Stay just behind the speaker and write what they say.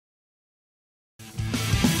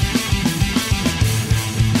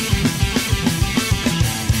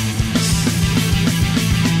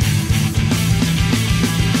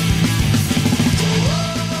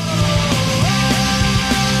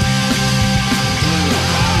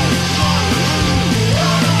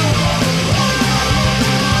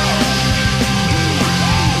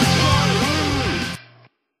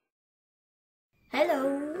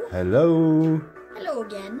Hello! Hello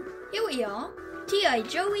again. Here we are, T.I.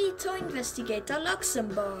 Joey Toy Investigator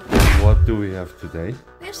Luxembourg. What do we have today?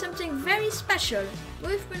 We have something very special.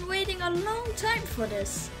 We've been waiting a long time for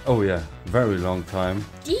this. Oh yeah, very long time.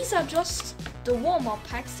 These are just the warm-up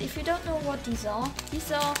packs. If you don't know what these are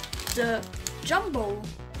the Jumbo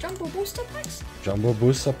booster packs? Jumbo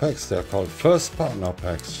booster packs, they're called first partner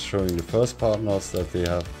packs, showing the first partners that they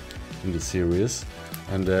have in the series.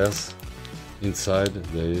 And there's, inside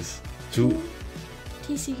there is two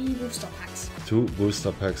TCG booster packs. Two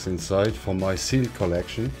booster packs inside for my sealed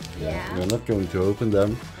collection. Yeah. We're not going to open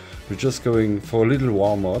them. We're just going for a little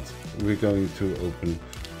warm-up. We're going to open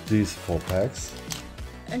these 4 packs.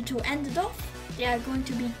 And to end it off, there are going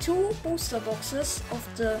to be 2 booster boxes of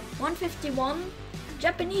the 151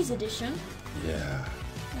 Japanese edition. Yeah,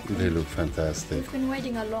 they look fantastic. We've been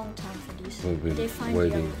waiting a long time for these. We've been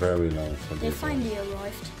waiting very long for They this. finally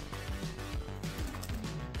arrived.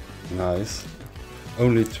 Nice.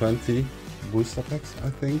 Only 20 booster packs, I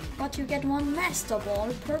think. But you get 1 Master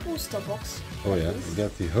Ball per booster box. Oh yeah, you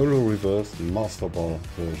get the Holo Reverse Master Ball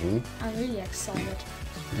version. I'm really excited.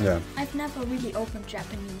 Yeah. I've never really opened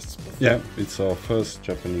Japanese before. Yeah, it's our first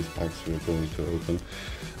Japanese packs we're going to open.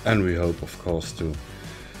 And we hope, of course, to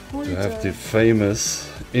have the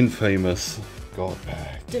infamous God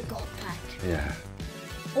pack. The God pack. Yeah.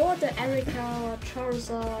 Or the Erika,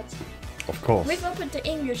 Charizard. Of course. We've opened the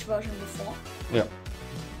English version before. Yeah.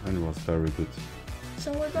 And it was very good.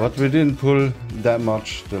 So we're going But we didn't pull that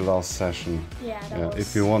much the last session. Yeah,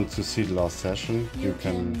 If you want to see the last session, you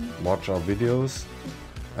can watch our videos.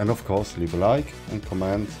 And of course, leave a like and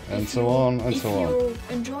comment and so on and so on. If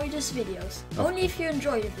you enjoy these videos. Only if you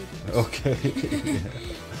enjoy the videos. Okay. Yeah.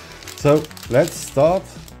 So let's start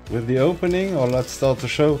with the opening, or let's start the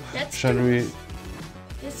show. Let's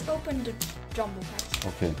open the jumbo packs.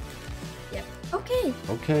 Okay. Yep. Okay.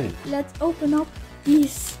 Okay. Let's open up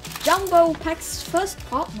these jumbo packs, first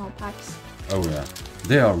partner packs. Oh yeah.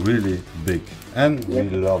 They are really big. And we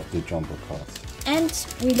love the jumbo cards. And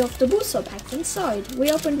we love the booster packs inside.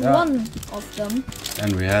 We opened 1 of them.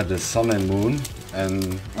 And we had the Sun and Moon,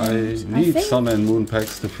 and I need Sun and Moon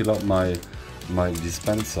packs to fill up my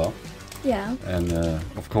dispenser. Yeah. And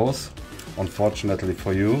of course, unfortunately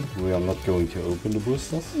for you, we are not going to open the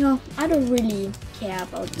boosters. No, I don't really care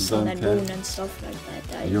about the Sun and Moon and stuff like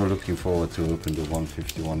that. You're looking forward to open the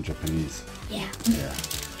 151 Japanese. Yeah. Yeah.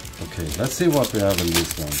 Okay, let's see what we have in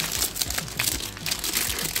this one.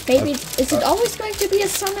 Maybe is it always going to be a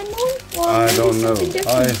Sun and Moon? Or I don't know. different?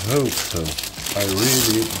 I hope so. I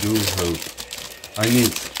really do hope. I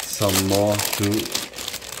need some more to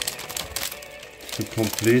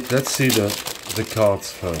complete. Let's see the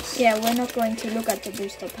cards first. Yeah, we're not going to look at the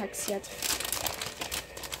booster packs yet.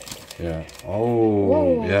 Yeah. Oh,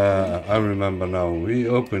 whoa. Yeah. I remember now. We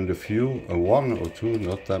opened a few, 1 or 2,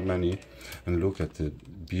 not that many, and look at the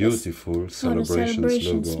beautiful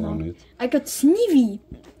Celebrations logo on it. I got Sneevy.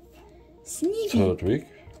 Third week.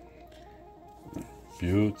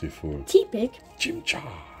 Beautiful. T-Pick. Chimcha.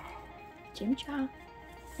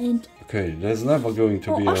 And okay, there's never going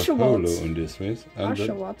to be a holo in this one. And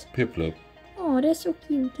Piplup. Oh, they're so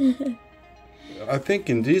cute. I think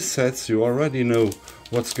in these sets you already know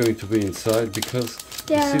what's going to be inside, because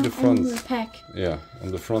you see the front. On the pack. Yeah,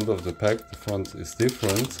 on the front of the pack, the front is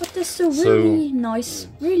different. But they're still really nice,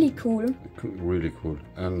 really cool. Really cool.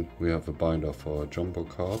 And we have a binder for our jumbo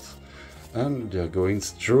cards. And they're going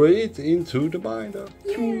straight into the binder.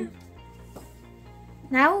 Yeah.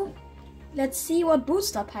 Now, let's see what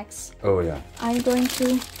booster packs. Oh yeah. I'm going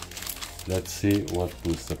to... Let's see what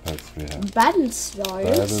booster packs we have. Battle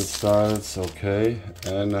Styles, okay.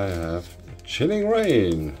 And I have Chilling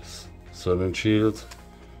Rain, Sword and Shield.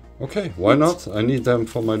 Okay, why not? I need them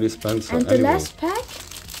for my dispenser. And the last pack?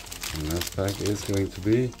 The last pack is going to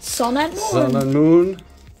be Sun and Moon. Sun and Moon.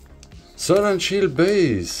 Sword and Shield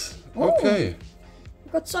base. Oh, okay.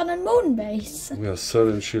 We got Sun and Moon base. We have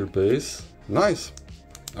Sword and Shield base. Nice.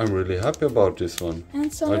 I'm really happy about this one.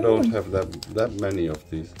 And Sun I and don't Moon. have that many of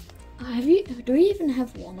these. Do we even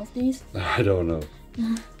have 1 of these? I don't know.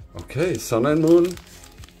 Okay, Sun and Moon.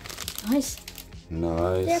 Nice.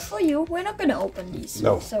 Nice. They're for you. We're not gonna open these.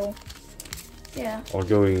 No. So, yeah. Or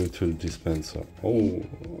going into the dispenser. Oh,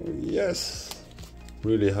 yes.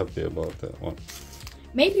 Really happy about that one.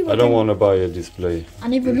 Maybe I don't want to buy a display.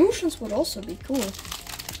 And Evolutions would also be cool.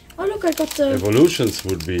 Oh look, I got the... Evolutions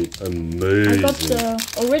would be amazing. I got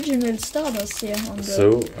the original starters here on the...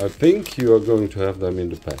 So, I think you are going to have them in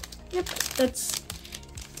the pack. Yep, that's...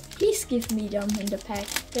 Please give me them in the pack.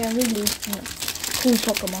 They're really cool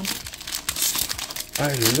Pokemon.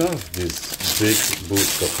 I love this big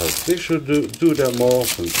booster packs. They should do that more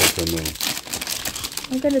often, Pokemon.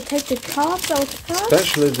 I'm gonna take the cards out first.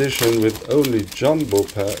 Special edition with only jumbo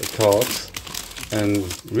cards and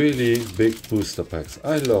really big booster packs.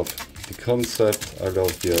 I love the concept. I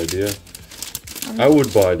love the idea. I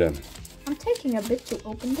would buy them. I'm taking a bit to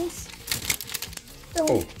open this. So,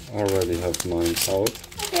 Oh, already have mine out.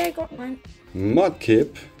 okay, I got mine.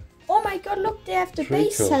 Mudkip. Oh my god, look, they have the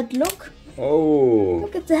base Trico. set, look. Oh,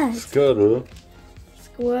 Look at that. Squirtle.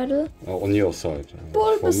 Squirtle. Oh, on your side.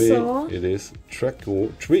 For Bulbasaur. me, it is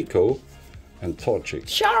Trico and Torchic.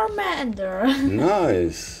 Charmander.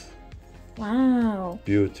 Nice. Wow.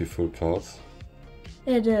 Beautiful cards.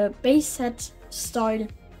 Yeah, the base set style.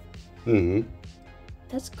 Mm-hmm.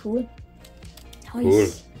 That's cool. Cool.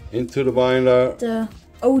 Nice. Into the binder. The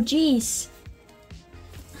OGs.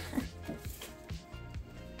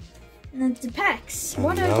 And the packs. And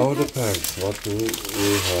What now are the the packs? packs. What do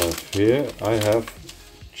we have here? I have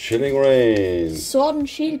Chilling Rain. Sword and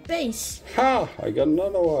Shield base. Ha! I got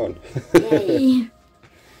another one. Yay.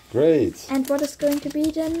 Great. And what is going to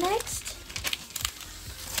be the next?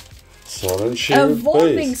 Sword and Shield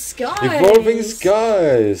Evolving base. Skies. Evolving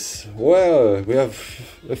Skies. Well, we have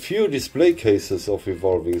a few display cases of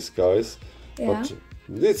Evolving Skies. Yeah. But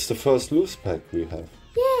it's the first loose pack we have.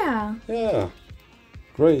 Yeah. Yeah.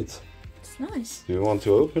 Great. It's nice. Do you want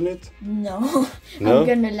to open it? No. No? I'm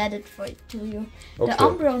gonna let it for it to you. Okay. The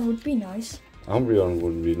Umbreon would be nice. Umbreon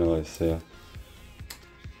would be nice, yeah.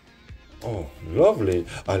 Oh, lovely.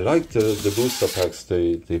 I like the booster packs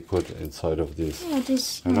they put inside of this. Yeah,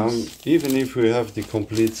 this And even if we have the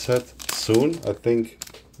complete set soon, I think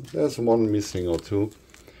there's one missing or two.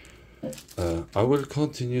 I will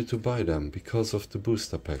continue to buy them because of the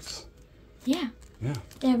booster packs. Yeah. Yeah,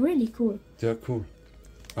 They're really cool. they're cool.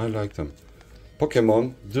 I like them.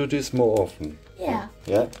 Pokemon, do this more often. Yeah.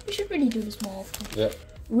 Yeah? We should really do this more often. Yeah.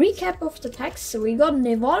 Recap of the packs. So we got an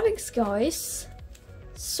Evolving Skies,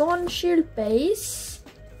 Sword and Shield base,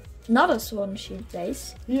 another Sword and Shield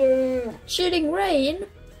base, Yeah! Shielding Rain,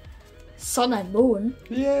 Sun and Moon,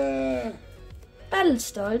 Yeah! Battle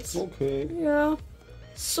Styles, Okay. yeah,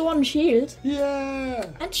 Sword and Shield, Yeah!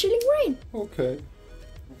 and Shielding Rain. Okay.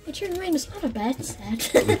 And Shielding Rain is not a bad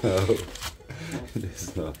set. No, it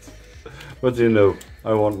is not. But you know,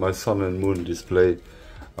 I want my Sun and Moon display.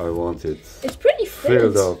 I want it It's pretty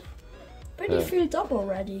filled up. Pretty Yeah. filled up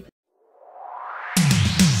already.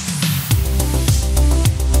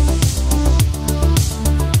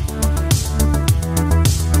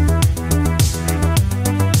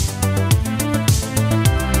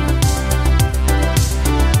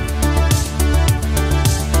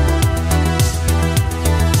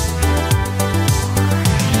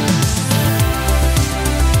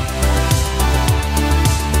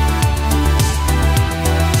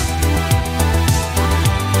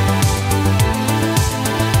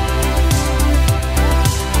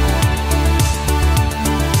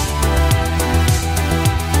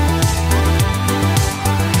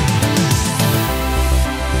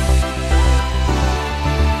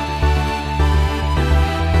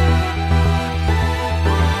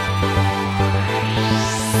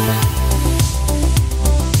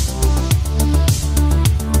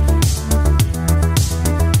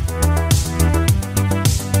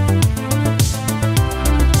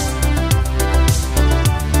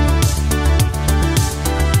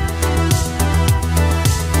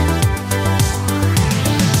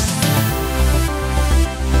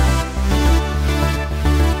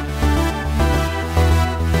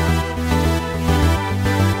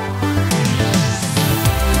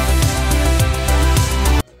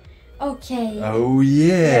 Okay. Oh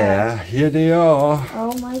yeah, here they are.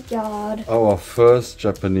 Oh my god. Our first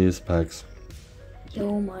Japanese packs.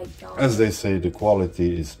 Oh my god. As they say, the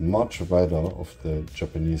quality is much better of the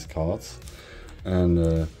Japanese cards.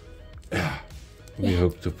 And yeah, we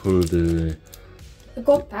hope to pull the A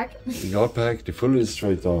gold pack. God pack, the full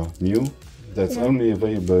illustrator new. That's Yeah. only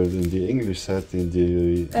available in the English set in the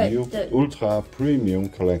new the- Ultra Premium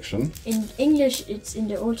collection. In English, it's in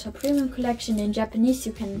the Ultra Premium collection. In Japanese,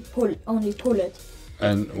 you can only pull it.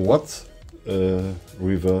 And what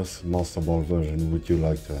reverse Master Ball version would you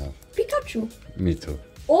like to have? Pikachu. Me too.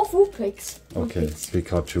 Or Vulpix. Okay,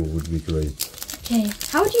 Pikachu would be great. Okay,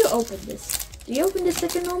 how do you open this? Do you open this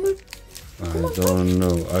like a normal? I don't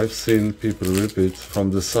know. I've seen people rip it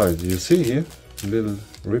from the side. You see here? Little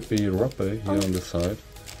rippy here on the side.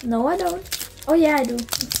 No, I don't. Oh yeah, I do.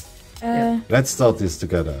 Let's start this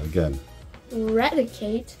together again.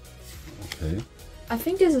 Eradicate. Okay. I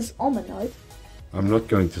think this is Omanyte. I'm not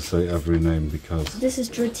going to say every name because This is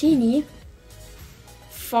Dratini.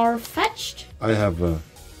 far-fetched. I have a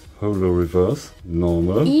holo reverse,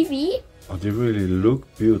 normal. Eevee. Oh, they really look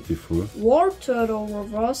beautiful. War Turtle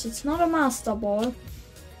reverse. It's not a Master Ball.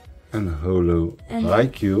 And holo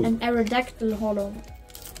Raikou. An Aerodactyl holo.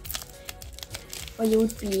 Or you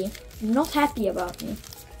would be not happy about me.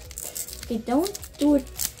 Okay, don't do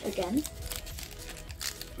it again.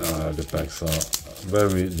 The packs are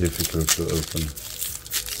very difficult to open.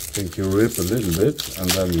 I think you rip a little bit and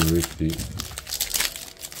then you rip the...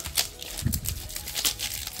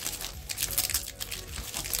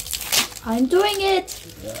 I'm doing it!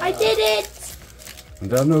 Yeah. I did it! And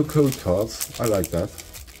there are no code cards. I like that.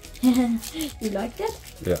 You like that?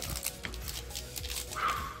 Yeah.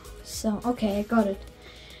 So, okay, I got it.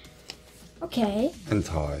 Okay.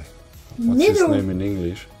 Entei. What's his name in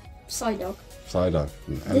English? Psyduck. Psyduck.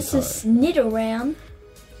 This is Nidoran.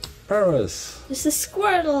 Paris. This is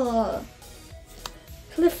Squirtle.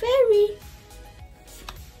 Clefairy.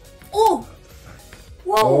 Oh!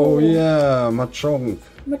 Whoa! Oh yeah, Machonk.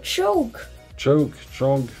 Machoke.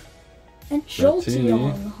 Chonk. And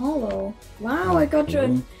Jolteon Hollow. Wow, I got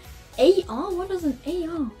an AR? What is an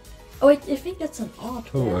AR? Oh, I think that's an art.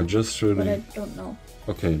 Oh, I just showed but you. I don't know.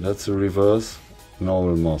 Okay, that's a reverse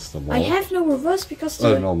normal Master Ball. I have no reverse because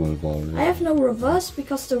the normal ball. Yeah. I have no reverse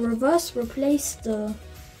because the reverse replaced the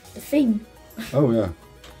thing. Oh yeah.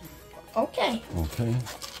 Okay. Okay.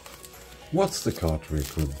 What's the card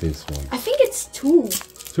trick with this one? I think it's 2.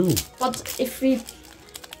 2.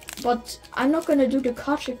 But I'm not gonna do the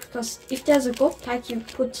card trick because if there's a gold pack, you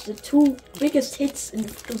put the 2 biggest hits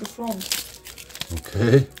into the front.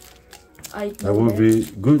 Okay. That would be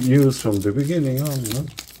good news from the beginning on, no?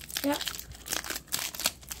 Yeah.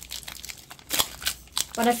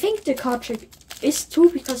 But I think the card trick is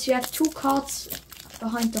 2 because you have 2 cards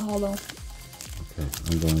behind the holo. Okay,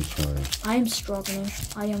 I'm gonna try it. I am struggling.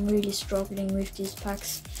 I am really struggling with these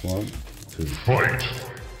packs. 1, 2. Fight!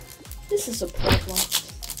 This is a problem.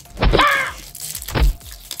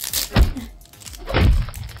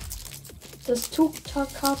 Does 2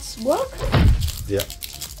 cards work? Yeah.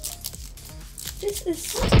 This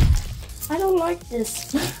is... I don't like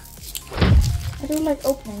this. I don't like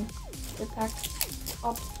opening the pack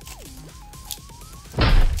up.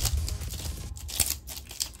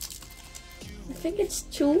 I think it's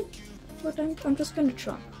 2, but I'm just gonna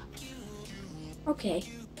try. Okay.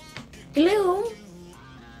 Gloom.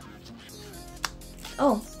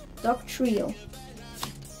 Oh, Dog Trio.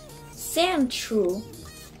 Sandshrew.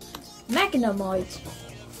 Magnemite.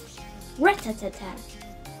 Rattata.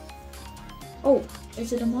 Oh,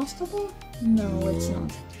 is it a Master Ball? No, it's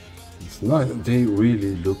not. It's not. They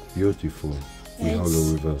really look beautiful. The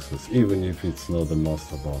holo reverses, even if it's not a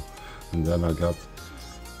Master Ball. And then I got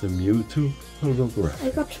the Mewtwo holograph.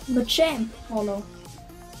 I got Machamp holo.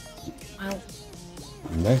 Wow.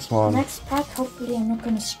 Next one. Next pack, hopefully I'm not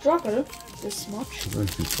gonna struggle this much. I'm going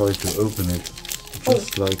to try to open it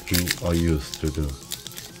just like we are used to do.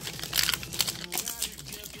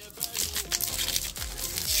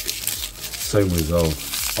 Same result,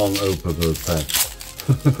 unopenable pack.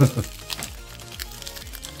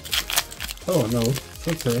 Oh no, it's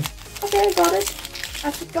okay. Okay, I got it.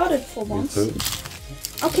 I forgot it for once. Me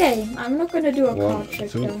too. Okay, I'm not gonna do a 1, card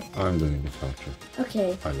trick 2. though. I'm doing the card trick.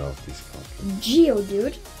 Okay. I love this card trick.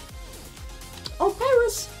 Geodude. Oh,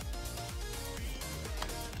 Paris.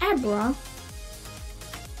 Abra.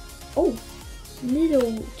 Oh,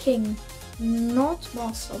 Little King. Not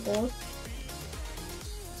Master Ball.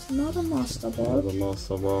 It's not a Master Ball. Not a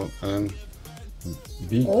Master Ball and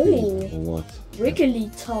Big Oh. Or what?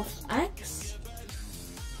 Wigglytuff X.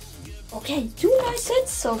 Okay, 2 nice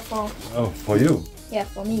hits so far. Oh, for you. Yeah,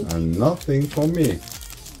 for me. And nothing for me.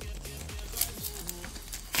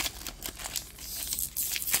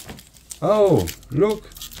 Oh, look.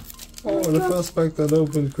 Oh, the first pack that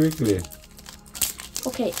opened quickly.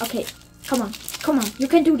 Okay, okay. Come on. Come on. You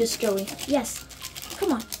can do this, Joey. Yes.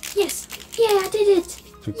 Come on. Yes. Yeah, I did it.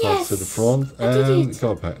 2 cards to the front and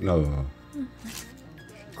card pack. No.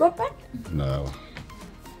 Go back? No.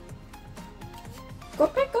 Go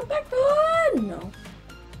back, go back. Oh, no.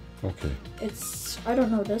 Okay. It's... I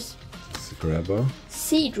don't know this. It's a grabber.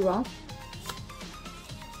 Seadra.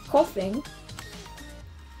 Coughing.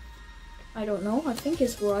 I don't know. I think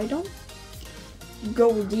it's Rhydon.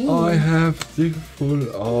 Goldie. I have the full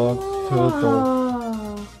art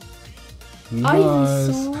turtle.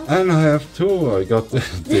 Nice. And I have 2. I got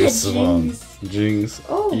this one. Jinx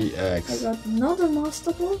Oh, EX. I got another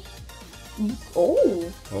Master Ball.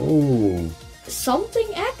 Oh. Oh. Something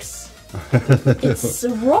X. It's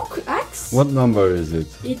Rock X. What number is it?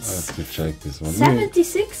 It's I have to check this one.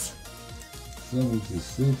 76.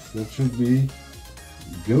 76. That should be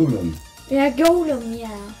Golem. Yeah, golem,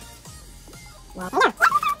 yeah. Wow.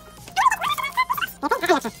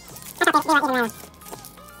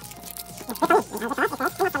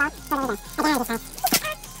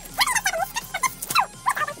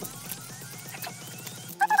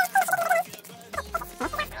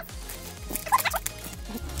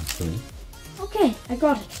 Okay, I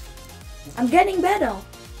got it. I'm getting better.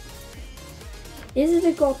 Is it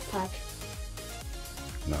a god pack?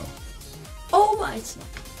 No. Oh my, it's not.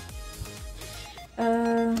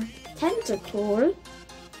 Tentacle.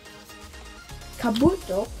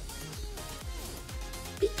 Kabuto.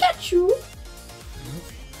 Pikachu.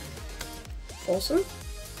 Fossil.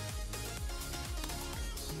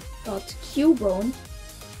 Got Cubone.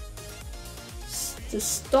 The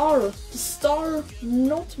star,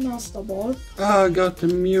 not Master Ball. Ah, I got the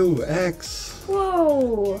Mew X.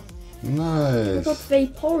 Whoa! I Nice. got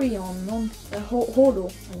Vaporeon, not Holo,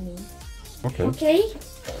 I mean. Okay. Okay.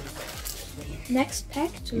 Next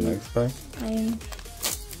pack to. Next pack.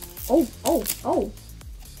 Oh.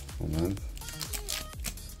 Moment.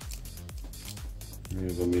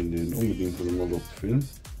 Hier wil je die onbedingt voor de mod op de film.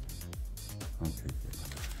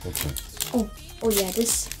 Okay. Oh yeah,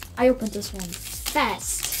 this. I opened this one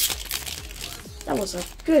fast. That was a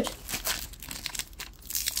good.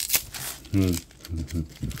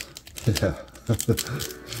 Yeah.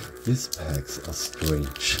 These packs are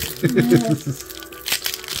strange. Yes.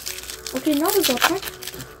 Okay, now we got pack.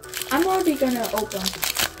 I'm already gonna open.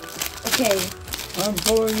 Okay. I'm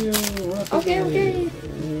following you. Rapidly. Okay.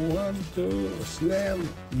 1, 2, slam.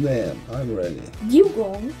 I'm ready.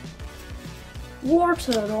 Dugong. War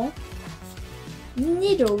Turtle.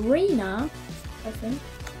 Nidorina, I think.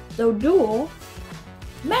 Doduo.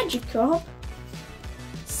 Magikarp.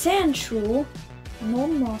 Sandshrew.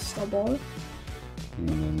 Non-Master Ball.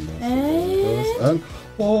 And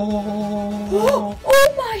Oh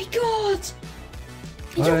my god!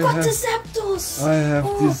 You got the Zapdos! I have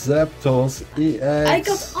the Zapdos EX. I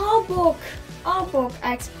got Arbok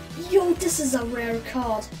X. Yo, this is a rare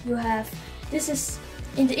card you have. This is,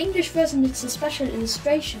 in the English version, it's a special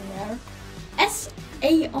illustration there.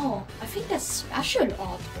 SAR. I think that's special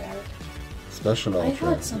art rare. Special art. I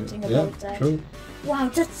heard something about that. True. Wow,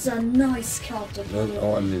 that's a nice card to play.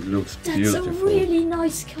 Oh, and it looks That's beautiful. a really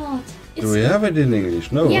nice card. Do we have it in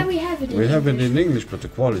English? No. Yeah, we have it in We have it English. in English, but the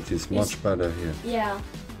quality is much better here. Yeah.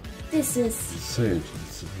 This is... See it?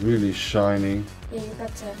 It's really shining. Yeah, you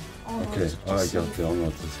got the honor. Okay, to I see. got the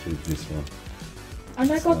honor to sleep this one.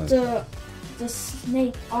 And I got nice. the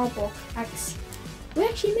snake Arbok X. We're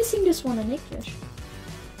actually missing this one in English.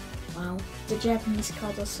 Wow, the Japanese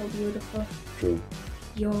cards are so beautiful. True.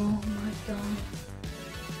 Yo, my god.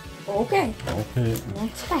 Okay, Okay.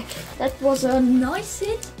 next pack. That was a nice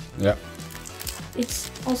hit. Yeah.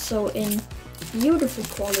 It's also in beautiful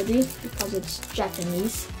quality because it's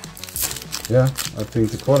Japanese. Yeah, I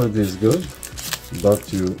think the quality is good,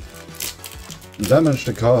 but you damage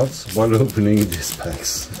the cards while opening these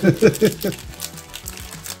packs.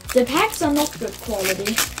 The packs are not good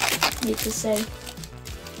quality, need to say.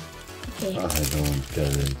 Okay. I don't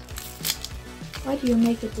get it. Why do you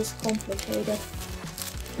make it this complicated?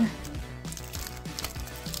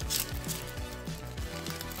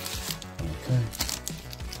 Okay.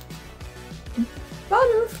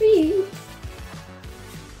 Butterfree,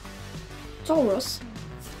 Taurus,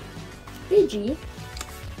 Pidgey,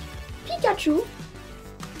 Pikachu,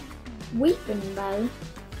 Weepinbell,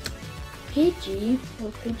 Pidgey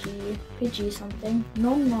or Pidgey something,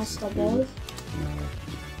 non-Master Ball.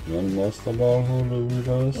 Non-Master Ball holder with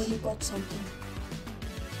us. Oh, you got something.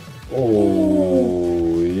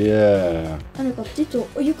 Oh, yeah. And I got Ditto.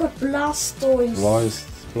 Oh, you got Blastoise.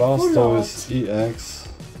 Blastoise EX.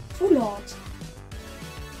 Full art.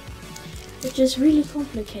 Which is really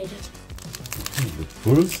complicated. The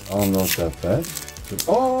pulls are not that bad. But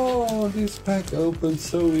oh, this pack opened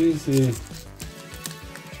so easy.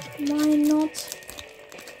 Why not?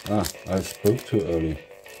 Ah, I spoke too early.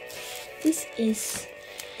 This is...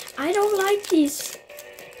 I don't like these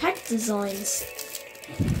pack designs.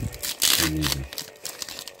 Easy.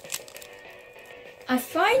 I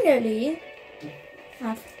finally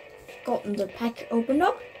have gotten the pack opened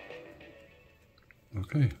up.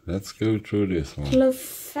 Okay, let's go through this one.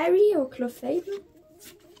 Clefairy or Clefable?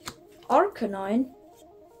 Arcanine.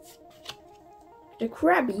 The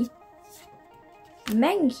Krabby.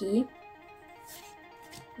 Mankey.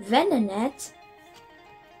 Venonat.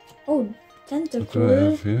 Oh, What do I Tentacle.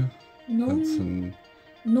 have here? That's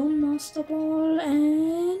Non-Master Ball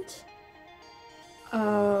and...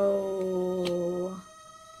 Oh...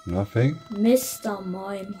 nothing. Mr.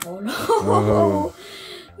 Mime Hollow. Oh.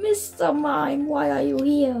 Mr. Mime, why are you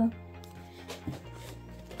here?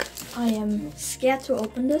 I am scared to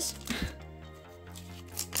open this.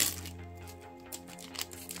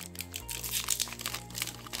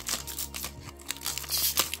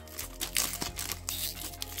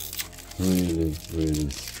 Really, really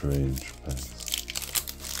strange packs.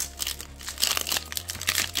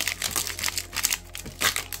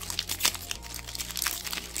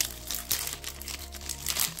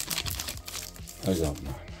 I got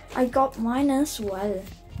mine. I got mine as well.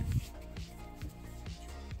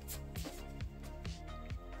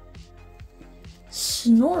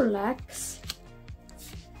 Snorlax,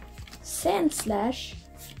 Sandslash,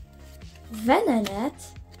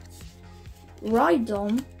 Venonat,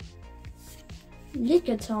 Rhydon,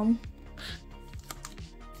 Lickitung,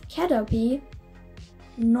 Caterpie,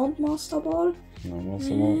 non-Master Ball,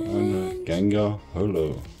 and Gengar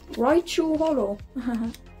Holo. Raichu Holo.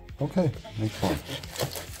 Okay, next one.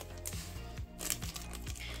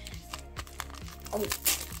 Oh.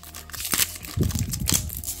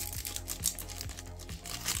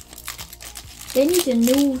 They need a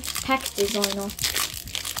new pack designer.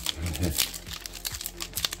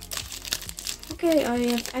 Okay, I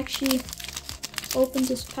have actually opened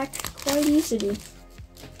this pack quite easily.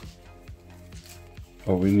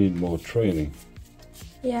 Oh, we need more training.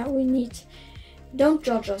 Yeah, we need... Don't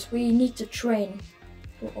judge us, we need to train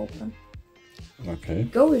to open. Okay.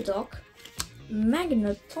 Golduck,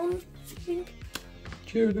 Magneton, I think.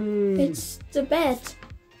 Cutie. It's the bat.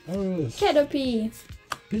 Paris. Caterpie.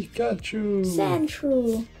 Pikachu.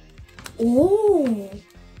 Sandshrew. Oh!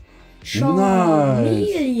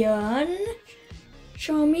 Charmeleon.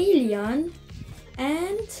 Charmeleon.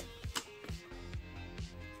 And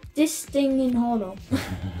this thing in hollow.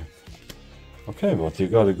 Okay, but you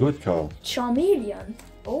got a good card. Charmeleon.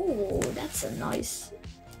 Oh, that's a nice,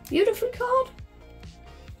 beautiful card.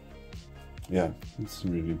 Yeah, it's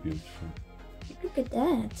really beautiful. Look at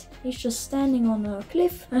that. He's just standing on a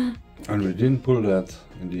cliff. And we didn't pull that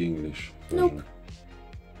in the English version. Nope.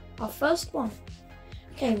 Our first one.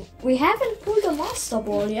 Okay, we haven't pulled a Master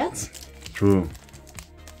Ball yet. True.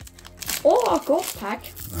 Or a God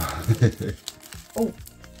Pack. Oh.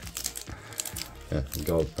 Yeah,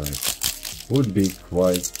 God Pack would be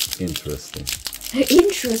quite interesting.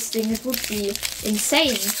 Interesting, it would be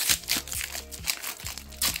insane.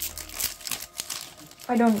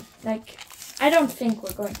 I don't think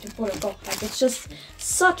we're going to pull a God Pack. It's just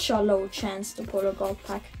such a low chance to pull a God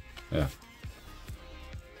Pack. Yeah.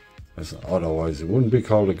 As otherwise it wouldn't be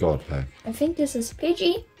called a God Pack. I think this is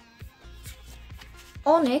Pidgey,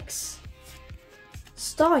 Onyx,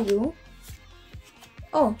 Staryu.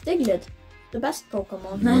 Oh, Diglett, the best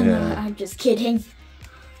Pokemon. Yeah. I'm just kidding.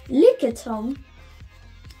 Lickitung.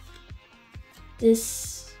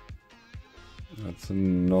 This. That's a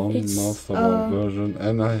non-Master Ball version,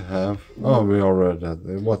 and I have. Oh, we already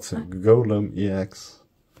had. What's it? Golem EX.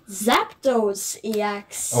 Zapdos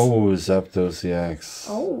EX. Oh, Zapdos EX.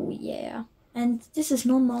 Oh yeah. And this is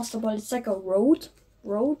non-Master Ball. It's like a road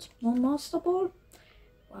non-Master Ball.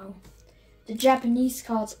 Wow. The Japanese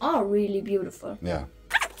cards are really beautiful. Yeah.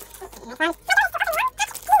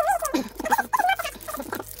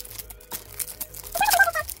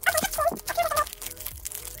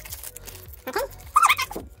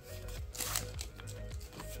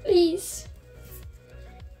 Please.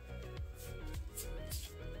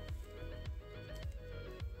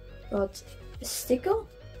 Got a sticker,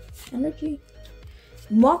 energy,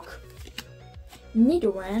 Mock,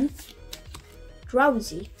 Nidoran,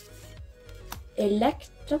 Drowsy,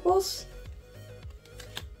 Electabuzz.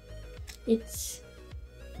 It's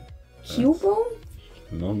Cubone,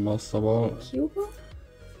 Non-Master Ball. Cubone,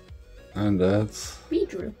 And that's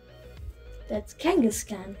Beedrill. That's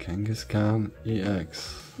Kangaskhan. Kangaskhan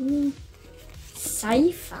EX.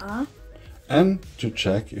 Saifa. And to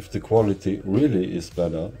check if the quality really is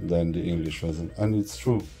better than the English version. And it's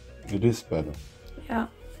true, it is better. Yeah.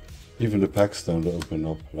 Even the packs don't open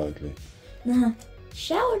up lightly.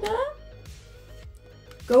 Shouter.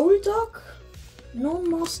 Golduck.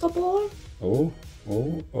 Non-Master Ball. Oh.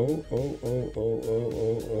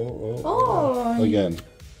 Oh. Again.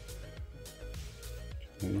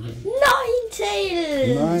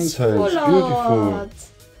 Ninetales. Ninetales, beautiful.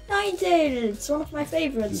 Ninetales, one of my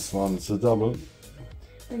favorites. This one's a double.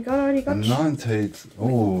 We already got. Ninetales.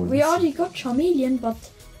 Oh. We already got Charmeleon, but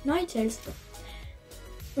Ninetales.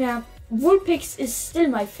 Yeah, Vulpix is still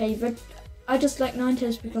my favorite. I just like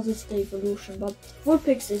Ninetales because it's the evolution, but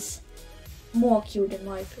Vulpix is more cute in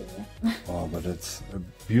my opinion. Oh, but it's a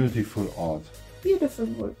beautiful art.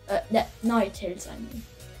 Beautiful Ninetales, I mean.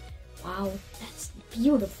 Wow, that's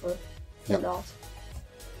beautiful. Yep. Art.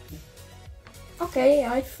 Okay,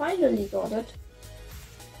 I finally got it.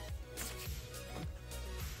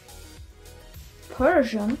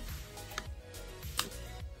 Persian.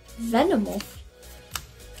 Venomoth.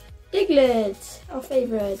 Diglett, our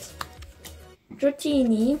favorite.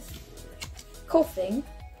 Dratini. Coughing.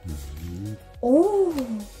 Oh!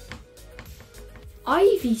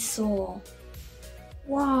 Ivysaur.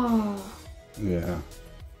 Wow. Yeah.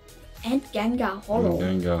 And Gengar Hollow.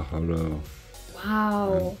 Gengar Hollow.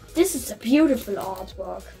 Wow. Yeah. This is a beautiful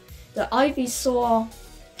artwork. The Ivysaur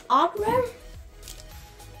art rare.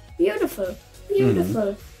 Beautiful.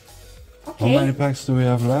 Beautiful. Okay. How many packs do we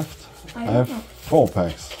have left? I have don't know. 4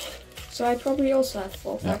 packs. So I probably also have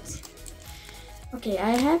 4 packs. Okay,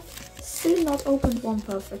 I have still not opened one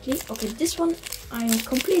perfectly. Okay, this one, I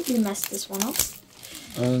completely messed this one up.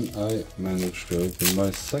 And I managed to open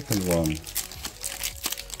my second one.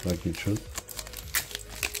 Like it should.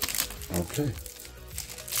 Okay.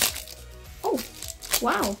 Oh,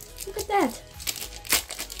 wow. Look at that.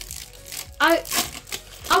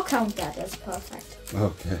 I'll count that as perfect.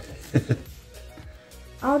 Okay.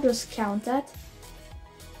 I'll just count that.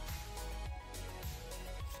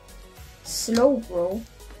 Slowbro.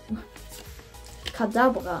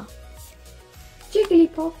 Kadabra.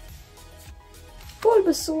 Jigglypuff.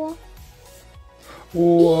 Bulbasaur.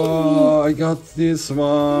 Wow, I got this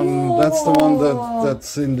one. Whoa. That's the one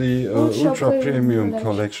that's in the Ultra Premium Collection.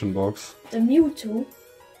 collection box. The Mewtwo.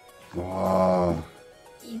 Wow.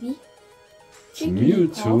 Eevee.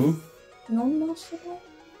 Mewtwo. Non-Master Ball.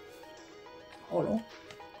 Hollow.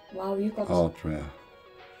 Wow, you got Art rare.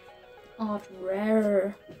 art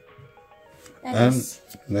rare. That And is-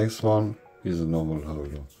 next one is a normal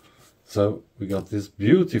holo. So we got this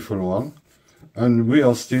beautiful one. And we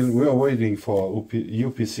are waiting for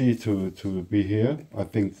UPC to be here. I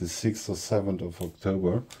think the 6th or 7th of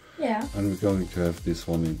October. yeah. And we're going to have this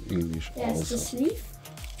one in English Yes, also. the sleeve.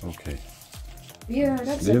 Okay. Yeah,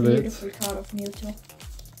 that's Sleeve a it. beautiful card of Mewtwo.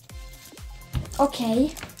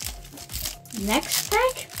 Okay. Next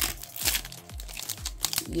pack.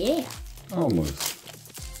 Yeah. Almost.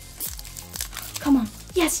 Come on.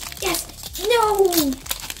 Yes. Yes. No.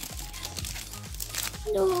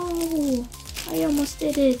 No. I almost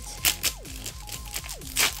did it.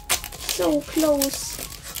 So close.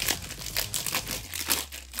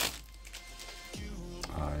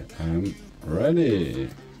 I am ready.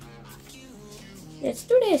 Let's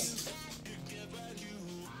do this.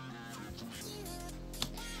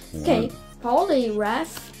 Okay.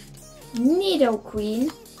 Poliwrath.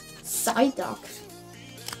 Nidoqueen. Psyduck.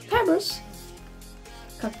 Paris.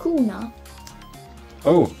 Kakuna.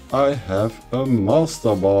 Oh, I have a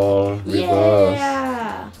Master Ball reverse.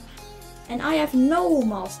 Yeah! And I have no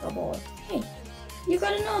Master Ball. Hey, you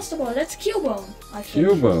got a Master Ball. That's Cubone, I think.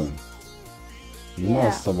 Cubone. Yeah.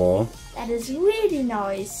 Master Ball. That is really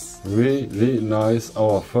nice. Really nice.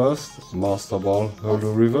 Our first Master Ball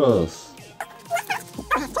holo reverse.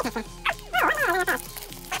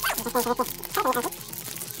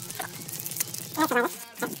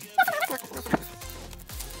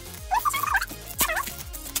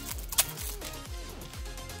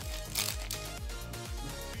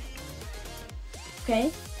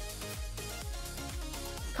 Okay.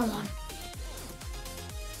 Come on.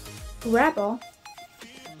 Grabber.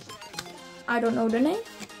 I don't know the name.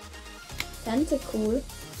 Tentacool.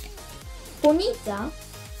 Bonita.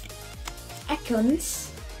 Ekans.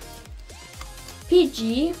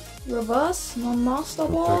 PG. Reverse. Non-Master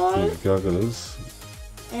Ball. Protective goggles.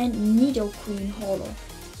 And Nidoqueen Hollow.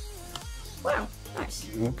 Wow, nice.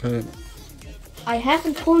 Okay. I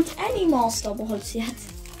haven't pulled any Master Balls yet.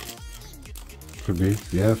 Could be.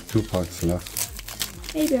 We have 2 packs left.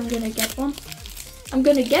 Maybe I'm gonna get one. I'm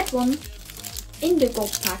gonna get one in the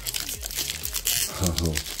gold pack.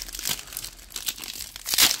 Oh.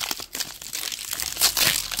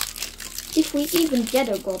 If we even get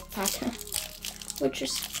a gold pack. Which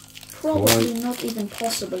is probably not even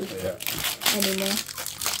possible anymore.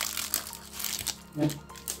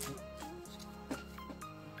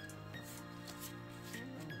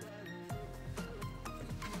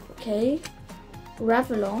 Okay.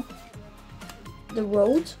 Revlon. The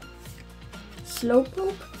Road.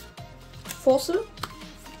 Slowpoke. Fossil.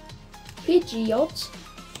 Pidgeot.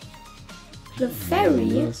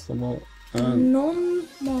 Clefairy. Master Ball and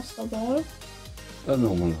Non-Master Ball. a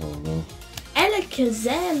normal holo.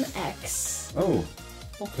 Alakazam X. Oh,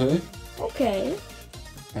 okay. Okay.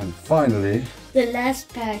 And finally, The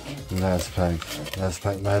last pack. last pack. Last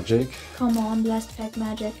pack magic. Come on, last pack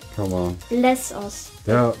magic. Come on. Bless us.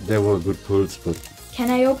 There were good pulls, but Can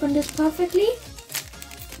I open this perfectly?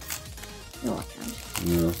 No, I can't.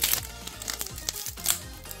 no.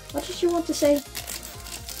 What did you want to say?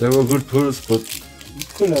 They were good pulls, but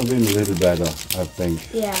could have been a little better, I think.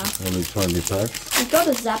 Yeah. Only 20 packs. We got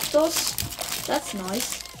a Zapdos. That's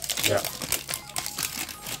nice. Yeah.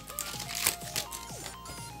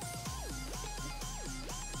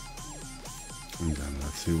 And then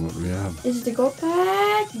let's see what we have. Is it the gold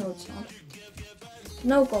pack? No, it's not.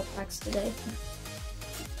 No gold packs today.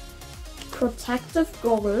 Protective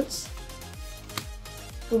goggles.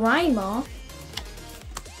 Grimer.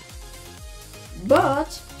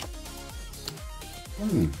 But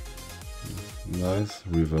Nice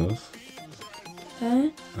reverse.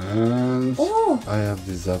 and And I have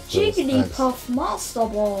this Zapdos. Jigglypuff Master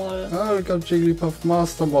Ball. Oh, we got Jigglypuff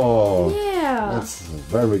Master Ball. Yeah. That's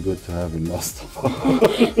very good to have in Master Ball.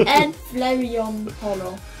 And Flareon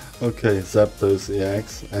Hollow. Okay, Zapdos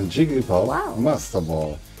EX and Jigglypuff Wow. Master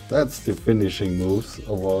Ball. That's the finishing moves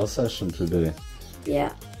of our session today.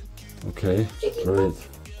 Yeah. Okay, Jigglypuff.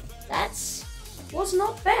 great. Was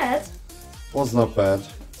not bad. Was not bad.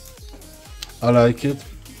 I like it.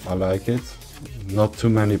 I like it. Not too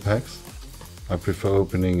many packs. I prefer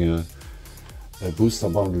opening a booster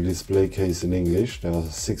bundle display case in English. There are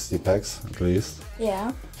 60 packs at least.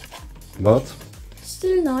 Yeah. But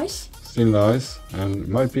Still nice. still nice. And it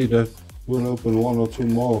might be that we'll open one or two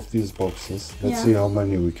more of these boxes. Let's Yeah. see how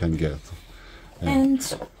many we can get. Yeah.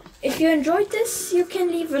 And if you enjoyed this, you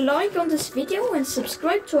can leave a like on this video and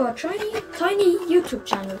subscribe to our tiny YouTube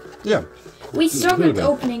channel. Yeah. We struggled that.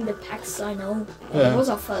 opening the packs, I know. Yeah. It was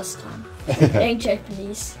our first time playing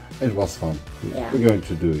Japanese. It was fun. Yeah. We're going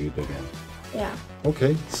to do it again. Yeah.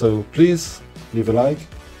 Okay, so please leave a like.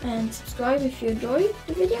 And subscribe if you enjoy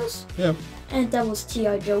the videos. Yeah. And that was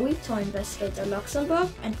T.I. Joey, Toy Investigator Luxembourg.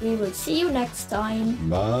 And we will see you next time.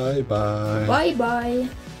 Bye bye. Bye bye.